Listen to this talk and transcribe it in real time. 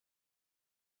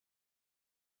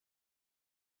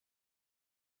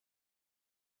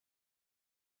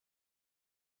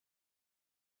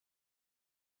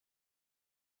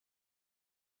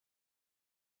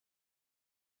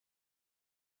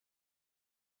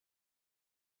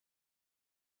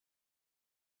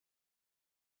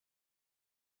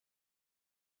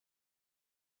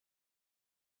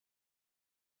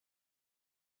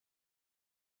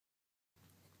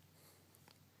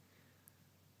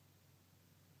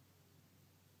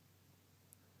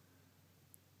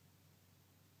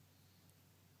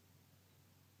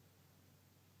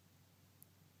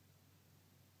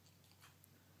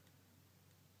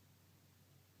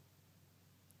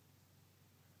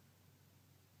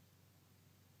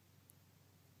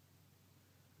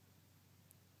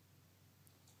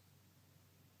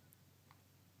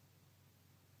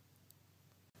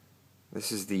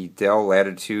This is the Dell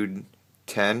Latitude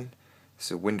 10.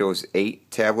 It's a Windows 8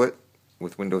 tablet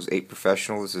with Windows 8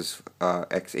 Professional. This is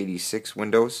x86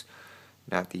 Windows,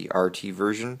 not the RT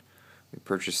version. We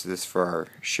purchased this for our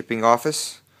shipping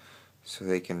office so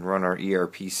they can run our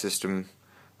ERP system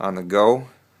on the go.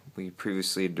 We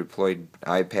previously had deployed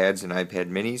iPads and iPad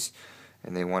minis,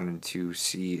 and they wanted to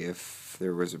see if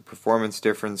there was a performance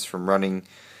difference from running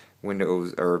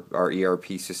Windows or our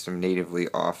ERP system natively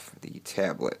off the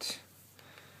tablet.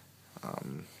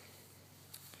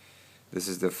 This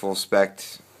is the full spec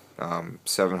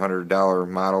 $700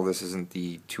 model. This isn't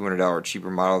the $200 cheaper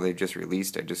model they just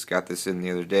released. I just got this in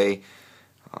the other day.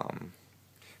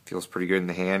 Feels pretty good in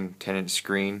the hand. 10-inch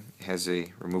screen. Has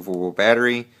a removable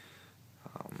battery.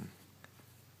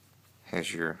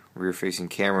 Has your rear-facing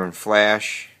camera and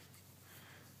flash.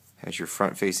 Has your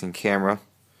front-facing camera.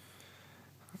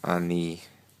 On the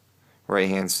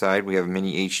right-hand side, we have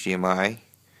mini HDMI.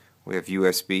 We have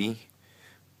USB.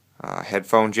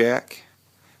 Headphone jack.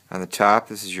 On the top,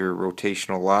 this is your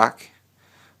rotational lock,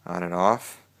 on and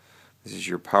off. This is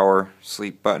your power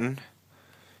sleep button.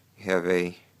 You have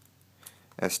a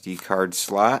SD card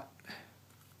slot.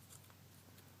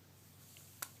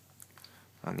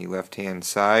 On the left-hand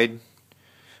side,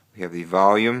 we have the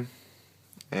volume,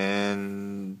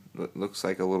 and it looks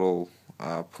like a little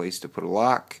place to put a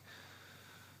lock.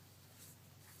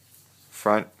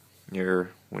 Front,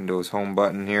 your Windows Home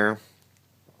button here.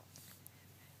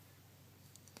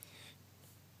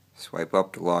 Swipe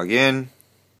up to log in.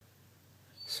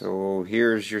 So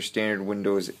here's your standard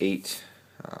Windows 8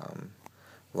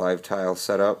 live tile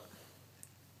setup.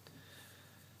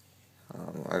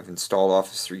 I've installed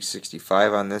Office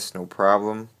 365 on this, no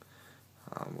problem.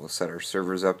 We'll set our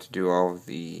servers up to do all of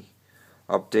the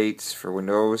updates for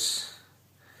Windows.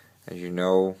 As you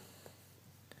know,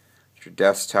 it's your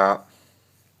desktop.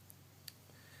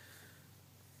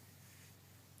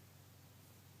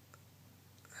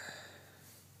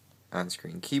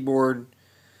 On-screen keyboard.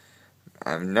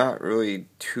 I'm not really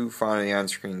too fond of the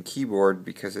on-screen keyboard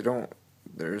because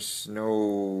there's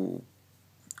no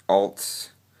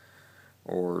Alt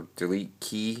or Delete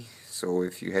key. So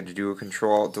if you had to do a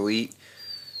Control-Alt-Delete,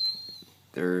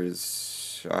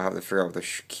 I'll have to figure out what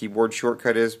the keyboard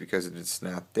shortcut is because it's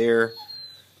not there.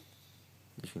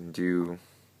 You can do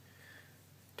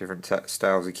different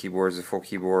styles of keyboards: the full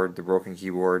keyboard, the broken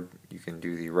keyboard. You can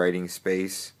do the writing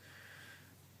space.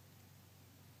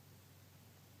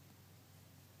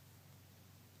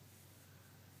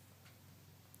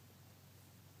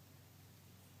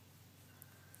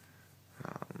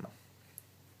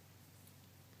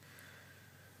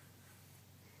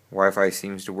 Wi-Fi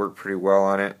seems to work pretty well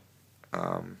on it.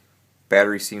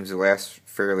 Battery seems to last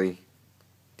fairly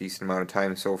decent amount of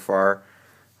time so far.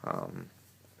 The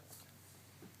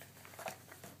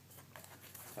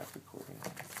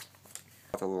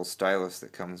little stylus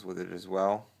that comes with it as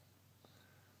well.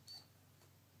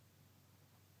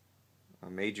 A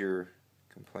major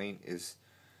complaint is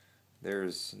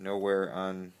there's nowhere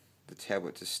on the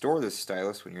tablet to store this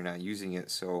stylus when you're not using it,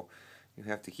 so you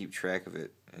have to keep track of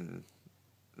it and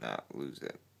not lose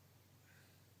it.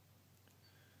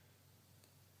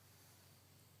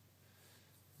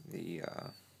 The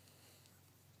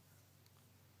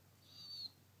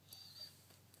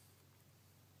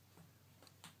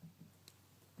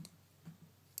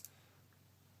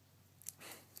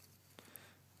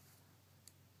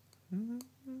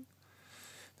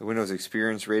Windows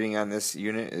experience rating on this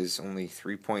unit is only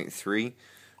 3.3.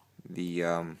 The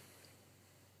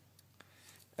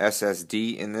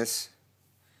SSD in this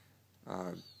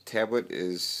tablet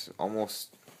is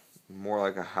almost more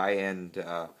like a high-end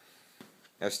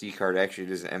SD card. Actually,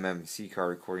 it is an MMC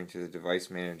card according to the device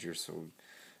manager, so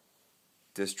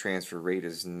this transfer rate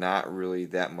is not really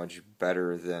that much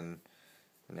better than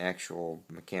an actual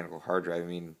mechanical hard drive. I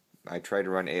mean, I tried to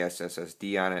run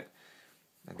ASSD on it.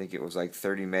 I think it was like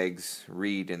 30 megs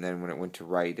read, and then when it went to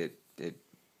write, it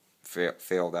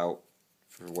failed out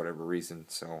for whatever reason,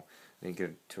 so I didn't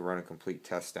get to run a complete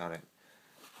test on it.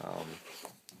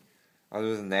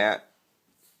 Other than that,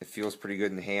 it feels pretty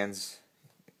good in the hands.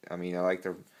 I mean, I like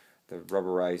the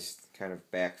rubberized kind of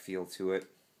back feel to it.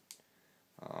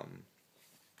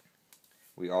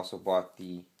 We also bought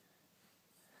the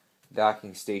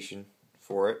docking station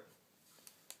for it.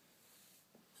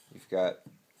 You've got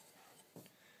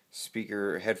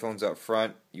speaker headphones up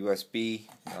front, USB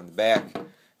on the back,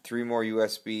 3 more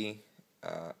USB,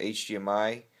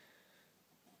 HDMI,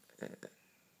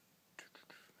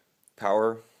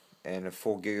 power, and a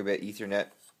full gigabit Ethernet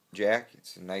jack.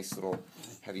 It's a nice little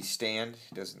heavy stand.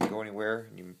 It doesn't go anywhere.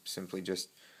 You simply just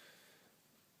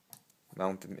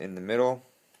mount them in the middle.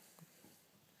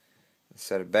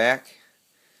 set it back.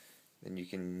 Then you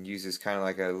can use this kind of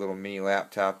like a little mini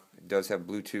laptop. It does have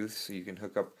Bluetooth, so you can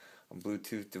hook up a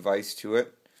Bluetooth device to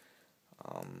it.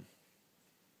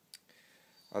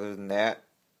 Other than that,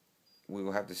 we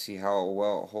will have to see how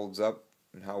well it holds up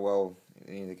and how well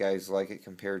any of the guys like it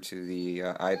compared to the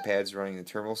iPads running the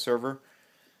terminal server.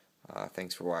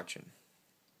 Thanks for watching.